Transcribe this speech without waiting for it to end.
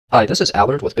Hi, this is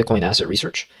Allard with Bitcoin Asset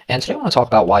Research, and today I want to talk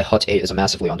about why HUT-8 is a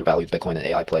massively undervalued Bitcoin and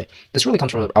AI play. This really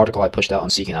comes from an article I pushed out on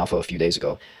Seeking Alpha a few days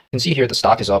ago. You can see here the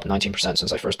stock is up 19%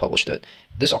 since I first published it.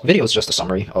 This video is just a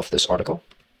summary of this article,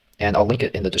 and I'll link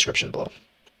it in the description below.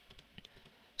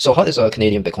 So HUT is a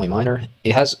Canadian Bitcoin miner.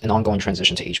 It has an ongoing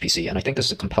transition to HPC, and I think this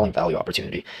is a compelling value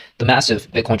opportunity. The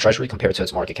massive Bitcoin treasury compared to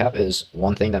its market cap is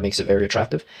one thing that makes it very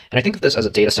attractive, and I think of this as a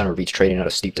data center REIT trading at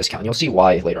a steep discount, and you'll see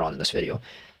why later on in this video.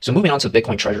 So moving on to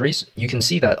Bitcoin treasuries, you can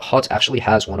see that HUT actually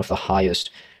has one of the highest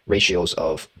ratios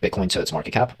of Bitcoin to its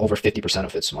market cap. Over 50%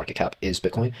 of its market cap is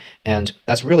Bitcoin, and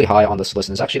that's really high on this list,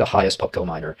 and it's actually the highest pubco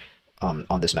miner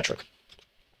on this metric.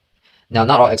 Now,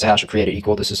 not all exahash are created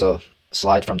equal. This is a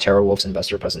slide from TeraWolf's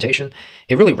investor presentation.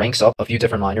 It really ranks up a few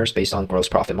different miners based on gross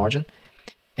profit margin,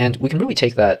 and we can really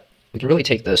take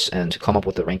this and come up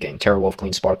with the ranking: TeraWolf,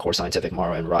 CleanSpark, Core Scientific,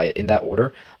 Mara, and Riot in that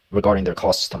order regarding their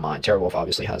costs to mine. TeraWolf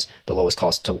obviously has the lowest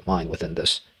cost to mine within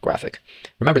this graphic.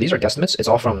 Remember, these are guesstimates. It's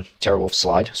all from TeraWolf's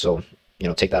slide, so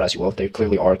take that as you will. They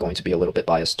clearly are going to be a little bit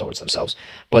biased towards themselves.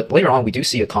 But later on, we do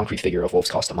see a concrete figure of Wolf's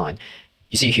cost to mine.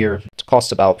 You see here, it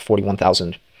costs about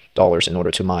 $41,000 in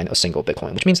order to mine a single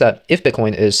Bitcoin, which means that if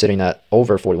Bitcoin is sitting at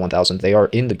over 41,000, they are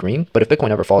in the green. But if Bitcoin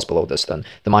ever falls below this, then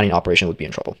the mining operation would be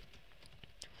in trouble.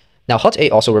 Now,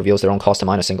 HUT-8 also reveals their own cost to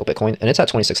mine a single Bitcoin, and it's at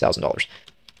 $26,000.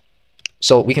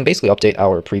 So we can basically update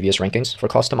our previous rankings for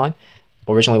cost to mine.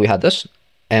 Originally, we had this,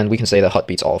 and we can say that HUT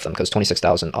beats all of them because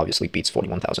 26,000 obviously beats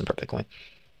 41,000 per Bitcoin.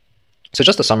 So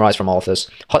just to summarize from all of this,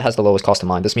 HUT has the lowest cost to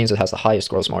mine. This means it has the highest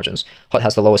gross margins. HUT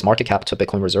has the lowest market cap to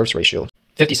Bitcoin reserves ratio.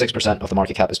 56% of the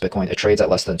market cap is Bitcoin. It trades at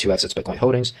less than 2x its Bitcoin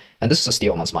holdings, and this is a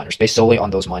steal amongst miners based solely on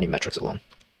those mining metrics alone.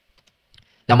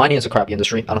 Now, mining is a crappy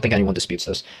industry. I don't think anyone disputes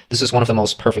this. This is one of the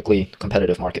most perfectly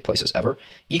competitive marketplaces ever.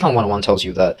 Econ 101 tells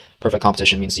you that perfect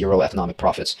competition means zero economic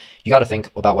profits. You got to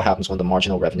think about what happens when the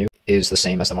marginal revenue is the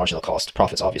same as the marginal cost.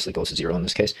 Profits obviously go to zero in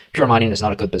this case. Pure mining is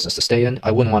not a good business to stay in.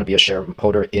 I wouldn't want to be a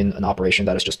shareholder in an operation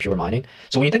that is just pure mining.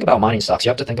 So when you think about mining stocks, you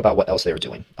have to think about what else they are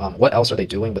doing. What else are they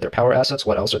doing with their power assets?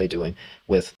 What else are they doing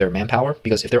with their manpower?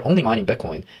 Because if they're only mining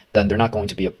Bitcoin, then they're not going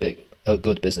to be a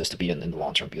good business to be in the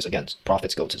long term, because again,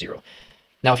 profits go to zero.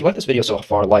 Now, if you like this video so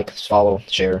far, like, follow,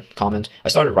 share, comment. I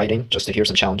started writing just to hear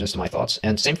some challenges to my thoughts,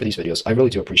 and same for these videos. I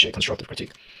really do appreciate constructive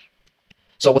critique.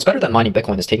 So what's better than mining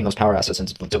Bitcoin is taking those power assets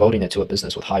and devoting it to a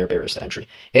business with higher barriers to entry.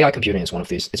 AI computing is one of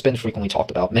these. It's been frequently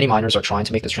talked about. Many miners are trying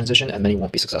to make this transition, and many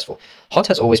won't be successful. HUT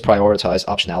has always prioritized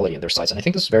optionality in their sites, and I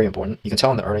think this is very important. You can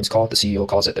tell in the earnings call, the CEO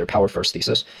calls it their power first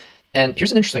thesis. And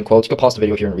here's an interesting quote. You can pause the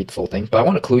video here and read the full thing, but I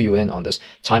want to clue you in on this: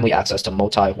 timely access to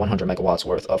multi 100 megawatts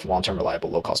worth of long-term reliable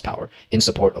low-cost power in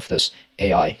support of this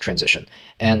AI transition.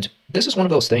 And this is one of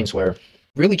those things where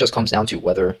really just comes down to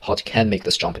whether HUT can make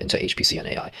this jump into HPC and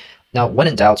AI. Now, when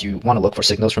in doubt, you want to look for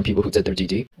signals from people who did their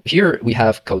DD. Here we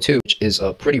have Co2, which is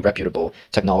a pretty reputable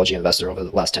technology investor over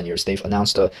the last 10 years. They've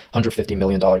announced a $150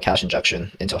 million cash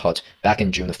injection into HUT back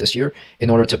in June of this year in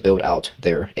order to build out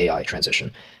their AI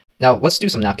transition. Now, let's do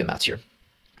some napkin maths here.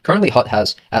 Currently, HUT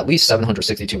has at least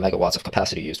 762 megawatts of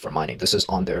capacity used for mining. This is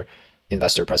on their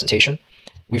investor presentation.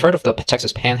 We've heard of the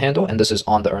Texas Panhandle, and this is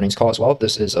on the earnings call as well.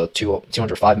 This is a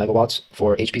 205 megawatts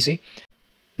for HPC.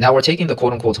 Now we're taking the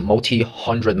quote-unquote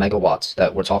multi-hundred megawatts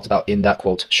that were talked about in that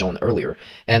quote shown earlier,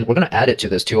 and we're going to add it to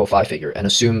this 205 figure and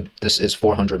assume this is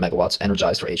 400 megawatts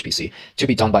energized for HPC to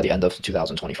be done by the end of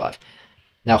 2025.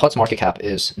 Now, HUT's market cap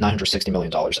is $960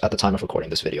 million at the time of recording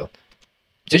this video.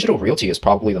 Digital Realty is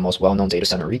probably the most well-known data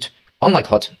center REIT. Unlike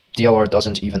HUT, DLR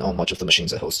doesn't even own much of the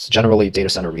machines it hosts. Generally, data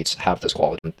center REITs have this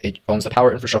quality. It owns the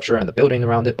power infrastructure and the building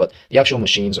around it, but the actual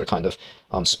machines are kind of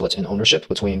split in ownership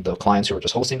between the clients who are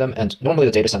just hosting them, and normally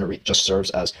the data center REIT just serves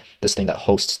as this thing that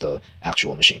hosts the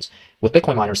actual machines. With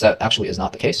Bitcoin miners, that actually is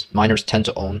not the case. Miners tend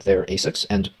to own their ASICs,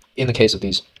 and in the case of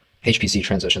these HPC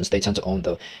transitions, they tend to own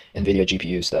the NVIDIA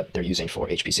GPUs that they're using for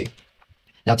HPC.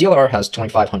 Now, DLR has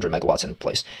 2,500 megawatts in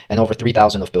place and over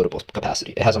 3,000 of buildable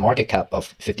capacity. It has a market cap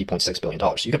of $50.6 billion.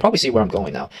 You can probably see where I'm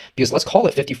going now, because let's call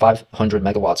it 5,500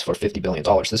 megawatts for $50 billion.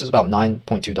 This is about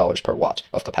 $9.2 per watt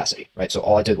of capacity, right? So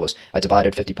all I did was I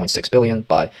divided 50.6 billion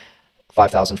by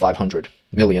 5,500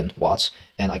 million watts,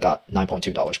 and I got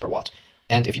 $9.2 per watt.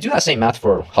 And if you do that same math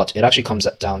for HUT, it actually comes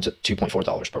down to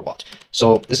 $2.4 per watt.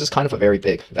 So this is kind of a very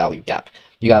big value gap.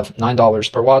 You have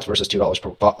 $9 per watt versus $2 per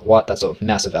watt. That's a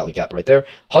massive value gap right there.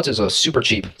 HUT is a super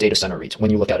cheap data center REIT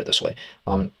when you look at it this way.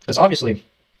 Because obviously,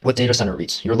 with data center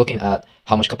REITs, you're looking at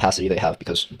how much capacity they have,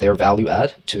 because their value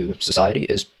add to society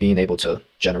is being able to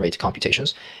generate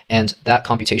computations. And that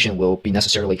computation will be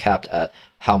necessarily capped at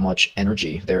how much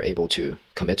energy they're able to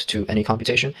commit to any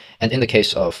computation. And in the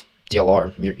case of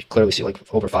DLR, you clearly see like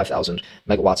over 5,000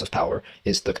 megawatts of power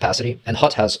is the capacity, and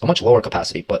HUT has a much lower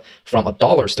capacity, but from a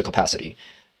dollars to capacity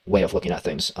way of looking at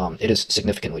things, it is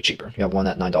significantly cheaper. You have one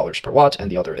at $9 per watt, and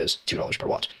the other is $2 per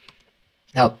watt.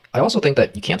 Now, I also think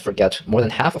that you can't forget more than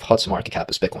half of HUT's market cap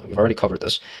is Bitcoin. We've already covered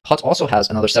this. HUT also has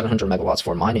another 700 megawatts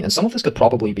for mining, and some of this could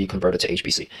probably be converted to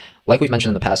HPC. Like we've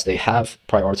mentioned in the past, they have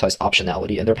prioritized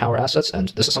optionality in their power assets, and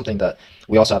this is something that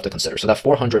we also have to consider. So that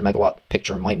 400 megawatt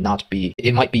picture might not be,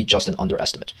 it might be just an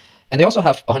underestimate. And they also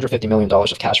have $150 million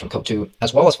of cash from Code 2,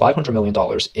 as well as $500 million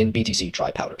in BTC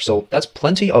dry powder. So that's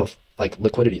plenty of like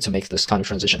liquidity to make this kind of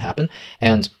transition happen.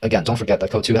 And again, don't forget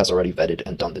that Code 2 has already vetted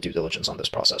and done the due diligence on this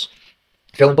process.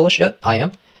 Feeling bullish yet? I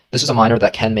am. This is a miner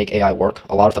that can make AI work.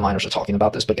 A lot of the miners are talking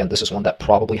about this, but again, this is one that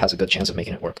probably has a good chance of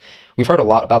making it work. We've heard a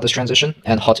lot about this transition,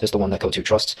 and HUT is the one that Code 2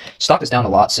 trusts. Stock is down a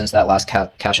lot since that last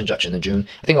cash injection in June.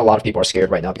 I think a lot of people are scared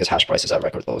right now because hash price is at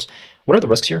record lows. What are the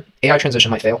risks here? AI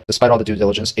transition might fail. Despite all the due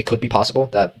diligence, it could be possible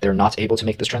that they're not able to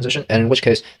make this transition, and in which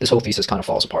case, this whole thesis kind of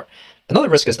falls apart. Another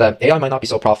risk is that AI might not be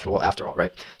so profitable after all,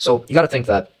 right? So you got to think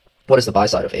that what is the buy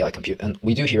side of AI compute? And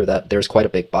we do hear that there's quite a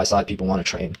big buy side. People want to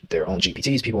train their own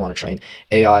GPTs. People want to train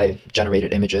AI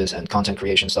generated images and content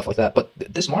creation, stuff like that. But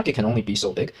this market can only be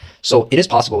so big. So it is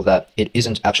possible that it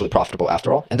isn't actually profitable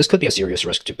after all. And this could be a serious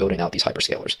risk to building out these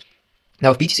hyperscalers.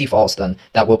 Now, if BTC falls, then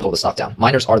that will pull the stock down.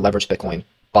 Miners are leveraged Bitcoin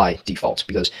by default,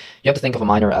 because you have to think of a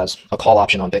miner as a call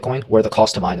option on Bitcoin, where the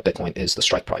cost to mine a Bitcoin is the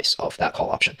strike price of that call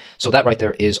option. So that right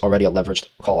there is already a leveraged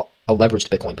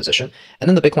Bitcoin position. And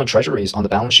then the Bitcoin treasuries on the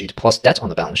balance sheet plus debt on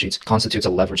the balance sheet constitutes a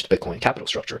leveraged Bitcoin capital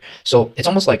structure. So it's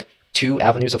almost like two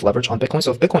avenues of leverage on Bitcoin.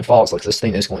 So if Bitcoin falls, like this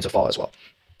thing is going to fall as well.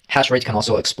 Hash rate can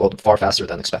also explode far faster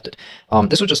than expected.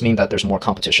 This would just mean that there's more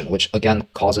competition, which again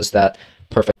causes that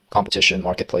perfect competition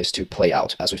marketplace to play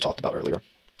out, as we've talked about earlier.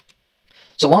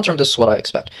 So long term, this is what I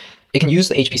expect. It can use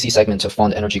the HPC segment to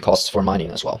fund energy costs for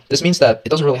mining as well. This means that it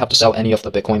doesn't really have to sell any of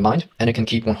the Bitcoin mined, and it can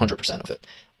keep 100% of it.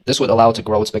 This would allow it to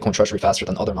grow its Bitcoin treasury faster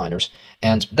than other miners,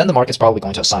 and then the market's probably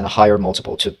going to assign a higher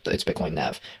multiple to its Bitcoin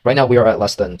NAV. Right now, we are at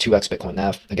less than 2x Bitcoin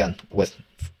NAV. Again, with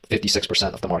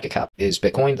 56% of the market cap is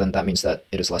Bitcoin, then that means that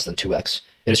it is less than 2x.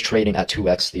 It is trading at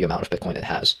 2x the amount of Bitcoin it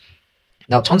has.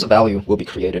 Now, tons of value will be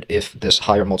created if this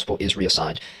higher multiple is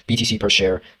reassigned. BTC per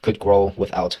share could grow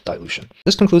without dilution.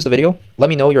 This concludes the video. Let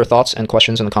me know your thoughts and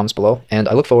questions in the comments below, and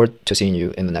I look forward to seeing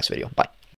you in the next video. Bye.